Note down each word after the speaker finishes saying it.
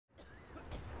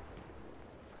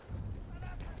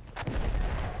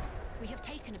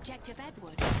taken objective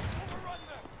Edward.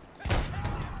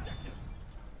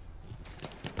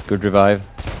 Good revive.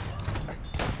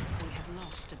 We have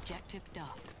lost objective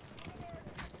Duff.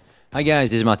 Hi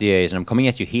guys, this is MattiAce and I'm coming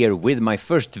at you here with my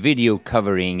first video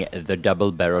covering the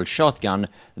double-barrel shotgun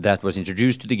that was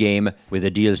introduced to the game with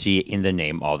a DLC in the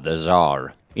name of the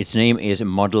Tsar. Its name is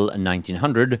Model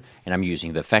 1900 and I'm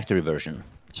using the factory version.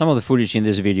 Some of the footage in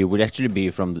this video will actually be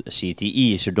from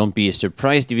CTE, so don't be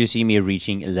surprised if you see me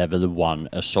reaching level 1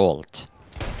 assault.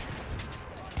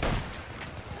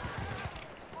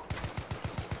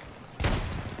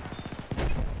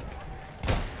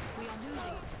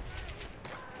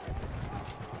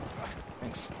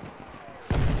 Thanks.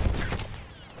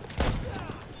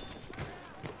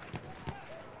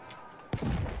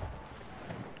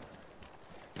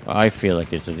 I feel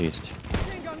like it at least.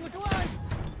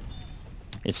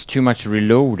 It's too much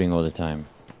reloading all the time.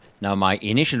 Now my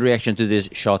initial reaction to this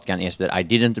shotgun is that I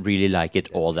didn't really like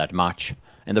it all that much.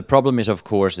 And the problem is of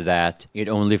course that it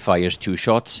only fires 2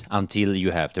 shots until you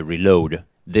have to reload.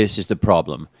 This is the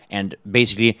problem. And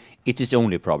basically it's its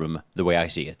only problem, the way I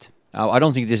see it. Now I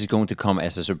don't think this is going to come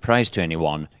as a surprise to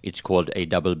anyone. It's called a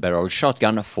double-barrel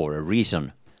shotgun for a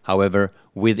reason. However,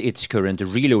 with its current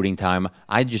reloading time,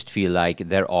 I just feel like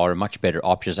there are much better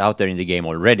options out there in the game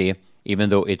already.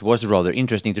 Even though it was rather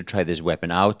interesting to try this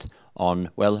weapon out on,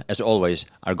 well, as always,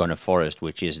 Argonne Forest,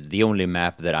 which is the only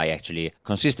map that I actually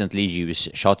consistently use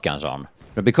shotguns on.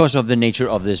 But because of the nature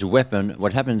of this weapon,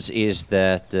 what happens is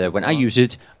that when I use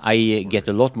it, I get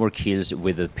a lot more kills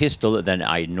with the pistol than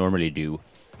I normally do.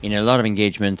 In a lot of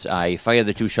engagements, I fire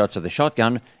the 2 shots of the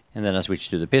shotgun, and then I switch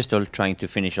to the pistol, trying to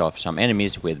finish off some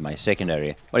enemies with my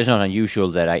secondary. But it's not unusual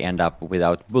that I end up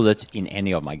without bullets in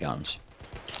any of my guns.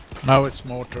 Now it's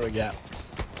mortar again.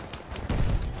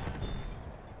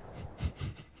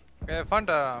 Okay, find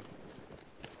a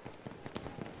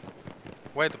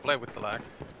way to play with the lag.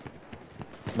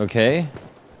 Okay.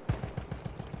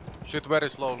 Shoot very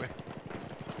slowly.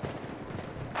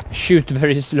 Shoot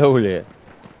very slowly.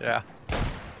 Yeah.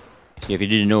 So if you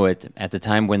didn't know it, at the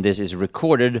time when this is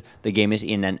recorded, the game is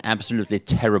in an absolutely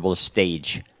terrible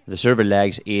stage. The server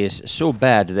lags is so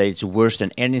bad that it's worse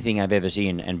than anything I've ever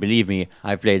seen, and believe me,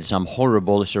 I've played some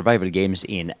horrible survival games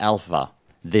in alpha.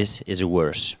 This is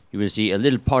worse. You will see a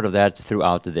little part of that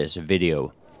throughout this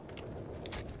video.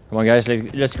 Come on guys,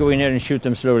 let's go in here and shoot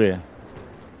them slowly.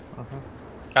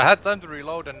 I had time to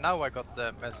reload and now I got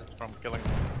the message from killing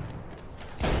them.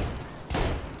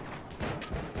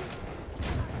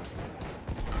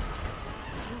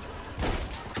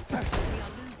 We are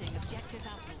losing objective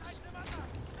Outpost.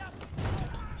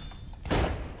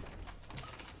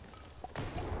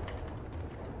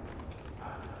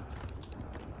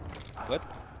 What?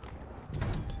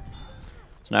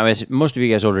 So now, as most of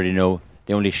you guys already know,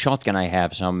 the only shotgun I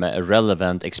have some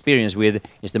relevant experience with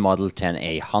is the Model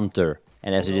 10A Hunter.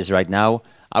 And as it is right now,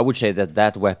 I would say that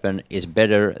that weapon is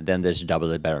better than this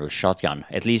double-barrel shotgun.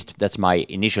 At least that's my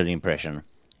initial impression.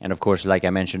 And of course, like I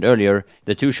mentioned earlier,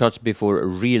 the 2 shots before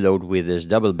reload with this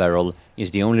double barrel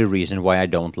is the only reason why I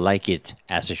don't like it,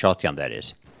 as a shotgun that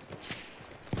is.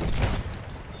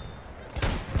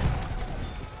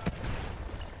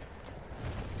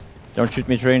 Don't shoot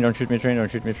me train, don't shoot me train, don't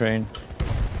shoot me train.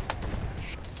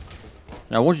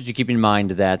 Now I want you to keep in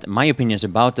mind that my opinions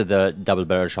about the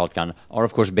double-barrel shotgun are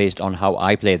of course based on how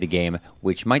I play the game,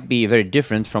 which might be very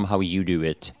different from how you do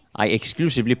it. I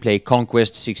exclusively play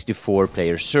Conquest 64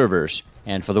 player servers,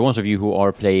 and for the ones of you who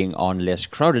are playing on less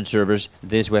crowded servers,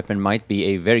 this weapon might be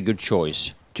a very good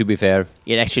choice. To be fair,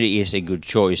 it actually is a good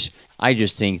choice. I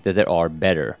just think that there are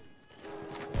better.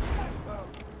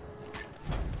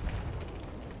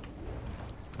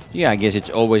 Yeah, I guess it's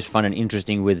always fun and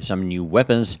interesting with some new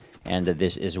weapons, and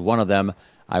this is one of them.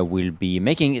 I will be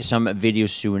making some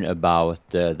videos soon about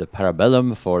the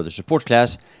Parabellum for the support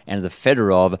class and the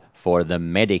Fedorov for the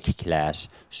medic class.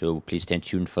 So please stay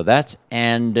tuned for that,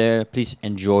 and please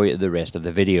enjoy the rest of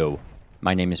the video.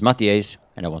 My name is MattiAce,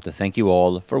 and I want to thank you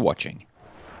all for watching.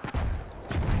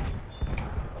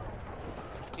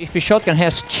 If a shotgun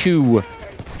has 2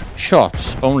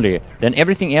 shots only, then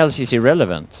everything else is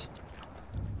irrelevant.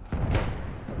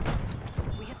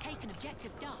 We have taken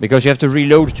objective Duff. Because you have to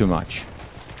reload too much.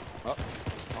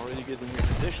 Already getting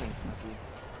accusations, Matti.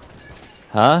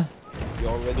 Huh?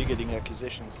 You're already getting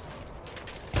accusations.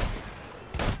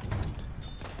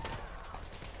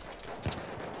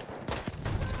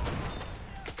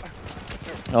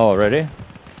 Oh, already?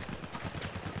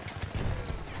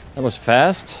 That was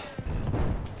fast.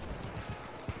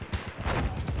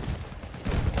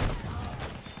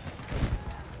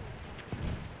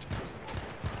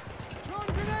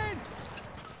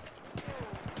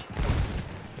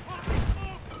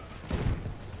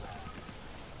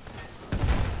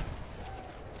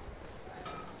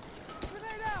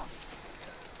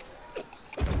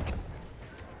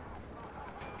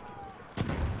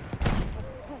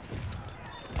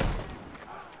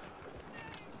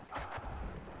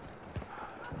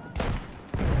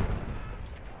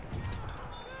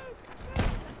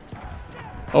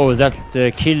 Oh, that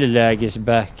kill lag is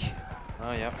back.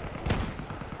 Oh yeah.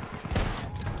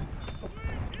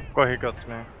 Go, he got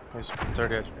me. He's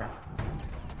 30 HP.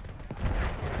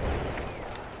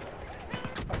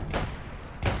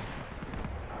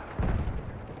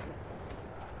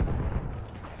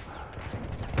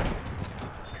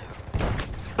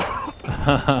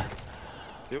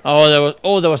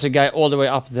 Oh, there was a guy all the way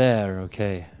up there.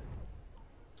 Okay.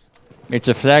 It's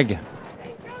a flag.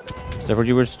 Is that what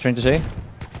you were trying to say?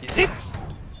 Is it?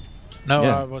 No,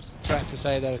 Yeah. I was trying to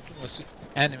say that it was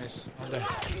enemies on there.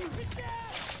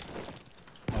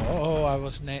 Oh, I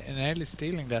was nearly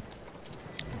stealing that.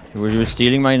 Were you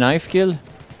stealing my knife kill?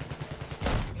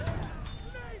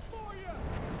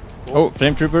 Oh,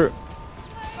 flame trooper.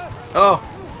 Oh,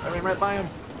 I ran right by him.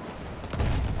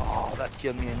 Oh, that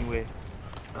killed me anyway.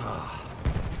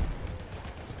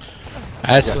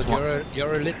 Asshole,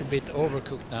 you're a little bit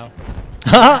overcooked now.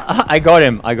 I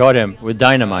got him with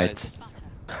dynamite.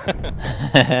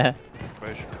 Nice.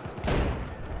 Pressure.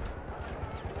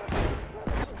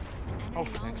 An Oh,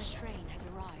 enemy armored thanks. train has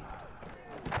arrived.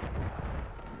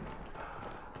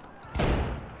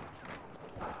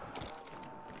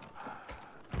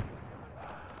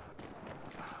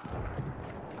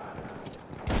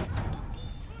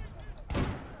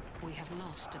 We have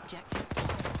lost objective.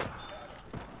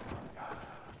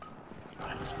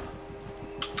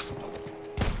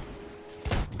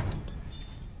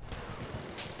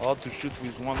 Oh, to shoot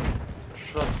with one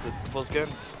shot the both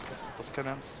guns, both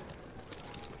cannons.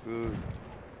 Good.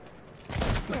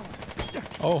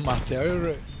 Oh, Matti, are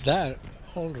you there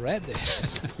already?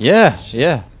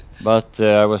 Yeah. But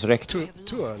I was wrecked. We have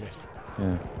Too lost early. objective.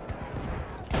 Yeah.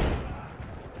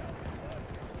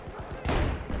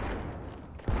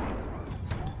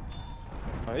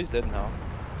 Oh, he's dead now.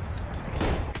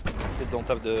 They don't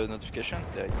have the notification.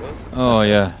 There he goes. Oh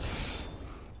yeah.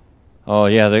 Oh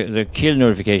yeah, the kill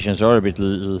notifications are a bit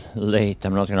late,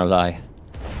 I'm not gonna lie.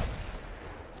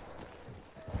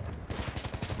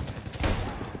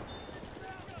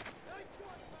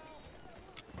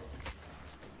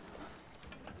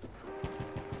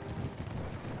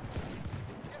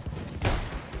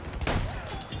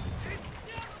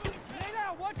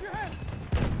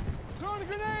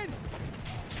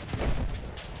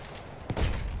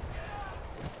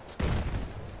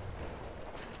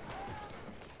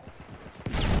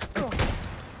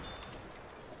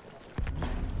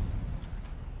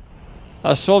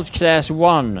 Assault class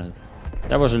 1.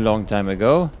 That was a long time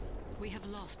ago. We have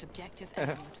lost objective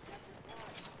Edward.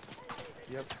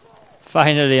 Yep.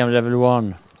 Finally I'm level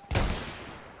 1.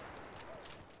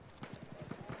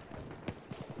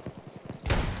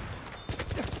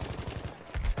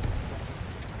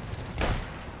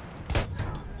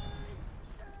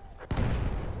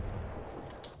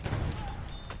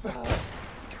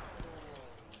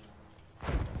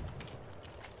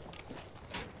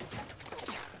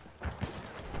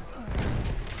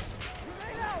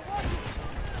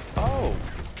 Oh!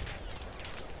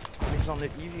 He's on the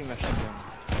EV machine gun.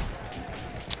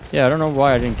 Yeah, I don't know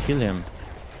why I didn't kill him.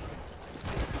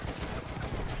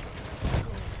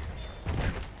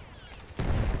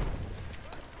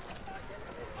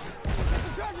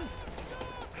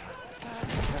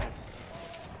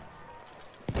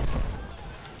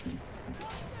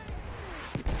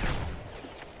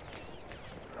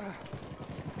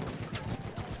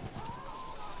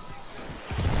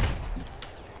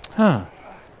 Huh.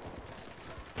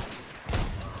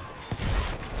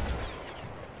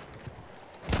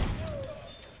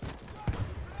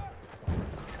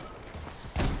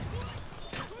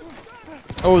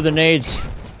 Oh, the nades.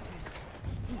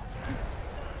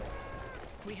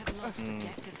 We have lost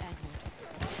objective Edward.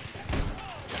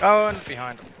 Oh, and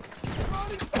behind.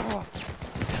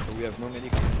 So we have no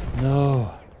medic.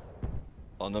 No.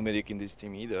 Oh, no medic in this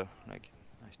team either. Like,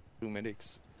 nice. 2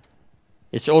 medics.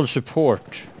 It's all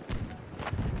support.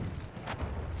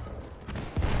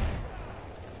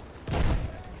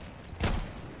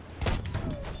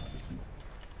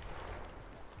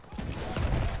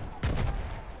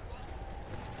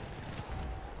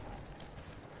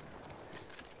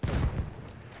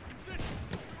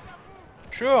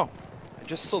 Sure! I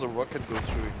just saw the rocket go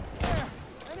through him.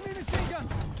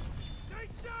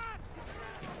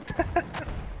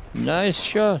 Nice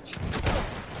shot.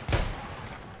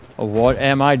 Oh, what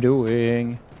am I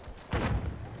doing?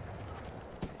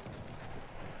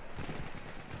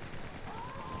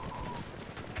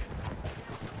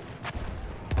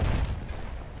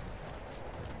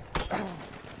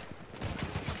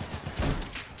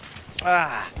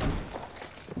 Ah!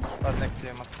 Right next to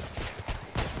him.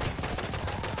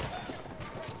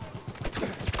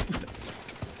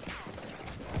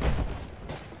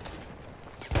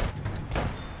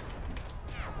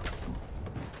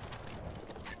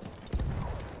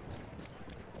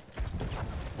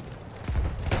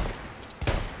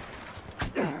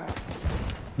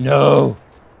 No!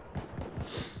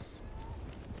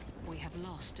 We have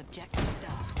lost objective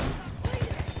Duff.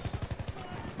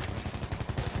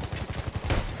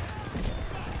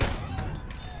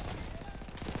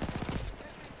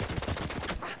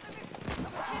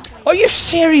 Are you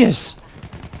serious?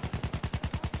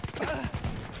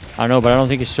 I know, but I don't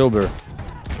think he's sober.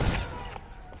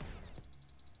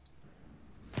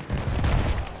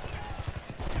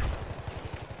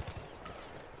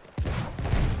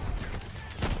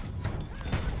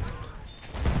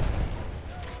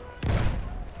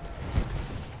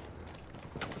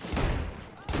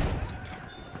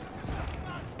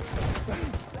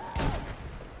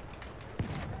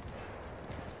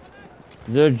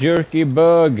 The jerky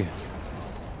bug. Return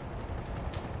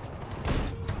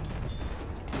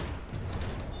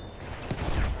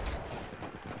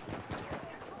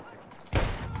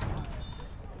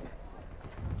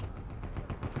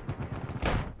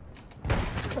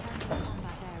to the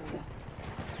combat area.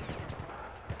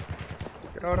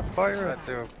 Get out of fire at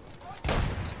the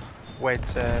weight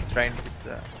train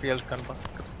with field gun, but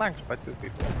got flanked by 2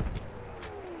 people.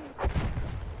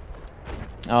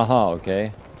 Aha,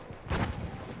 okay.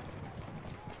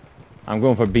 I'm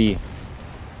going for B.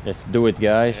 Let's do it,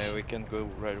 guys. Yeah, we can go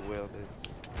right away.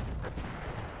 It's...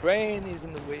 Brain is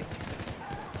in the way.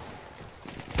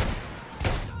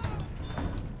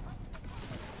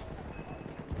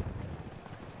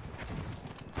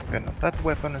 Okay, now that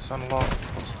weapon is unlocked.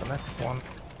 What's the next one?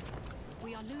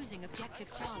 We are losing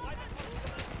objective Charlie.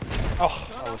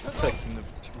 Oh, I was stuck in the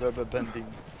rubber banding.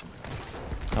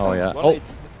 Oh yeah.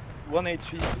 180,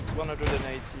 180,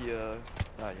 180. Yeah.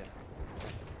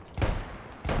 Nice.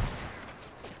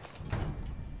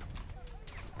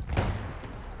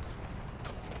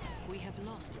 We have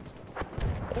lost.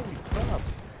 Holy crap!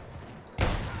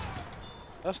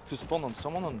 That's to spawn on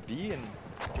someone on B and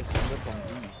just end up on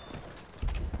D.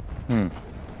 Hmm.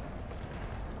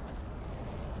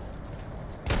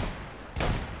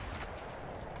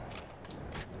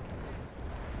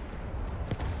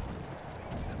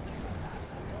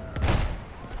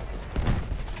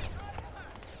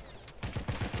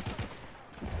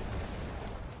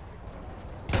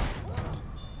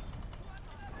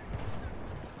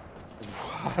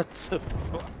 What the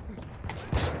fuck?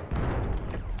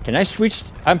 Can I switch?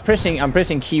 I'm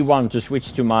pressing key 1 to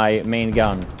switch to my main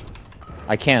gun.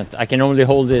 I can't. I can only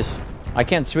hold this. I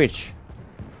can't switch.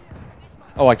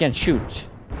 Oh, I can't shoot.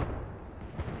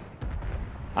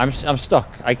 I'm stuck.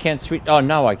 I can't switch. Oh,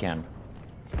 now I can.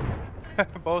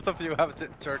 Both of you have the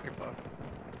jerky bug.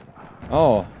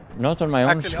 Oh, not on my own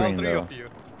Actually, all screen 3 though. of you.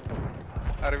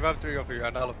 I revived 3 of you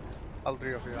and all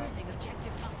 3 of you are. Losing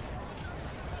objective Butter.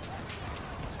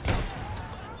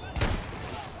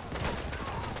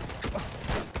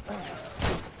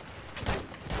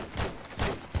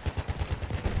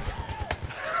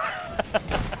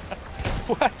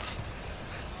 What?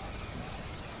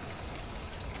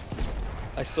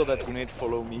 I saw that grenade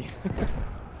follow me.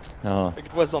 Oh. Like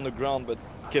it was on the ground but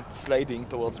kept sliding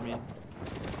towards me.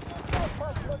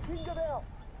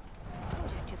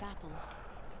 Objective apples.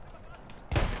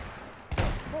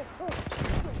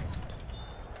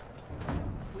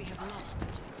 We have lost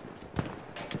objective.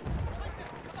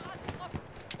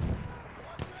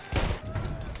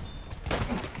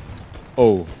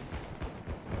 Oh.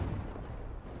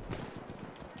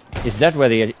 Is that where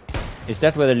the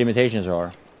limitations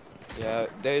are? Yeah,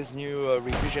 there is new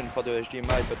revision for the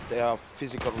HDMI, but they are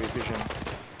physical revision.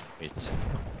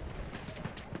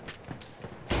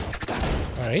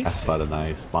 Alright. I spotted and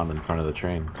I spawned in front of the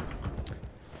train.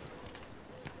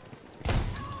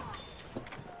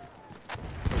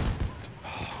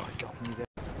 Oh, it got me there.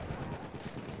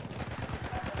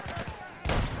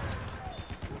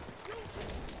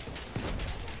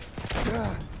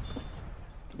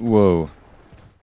 Whoa.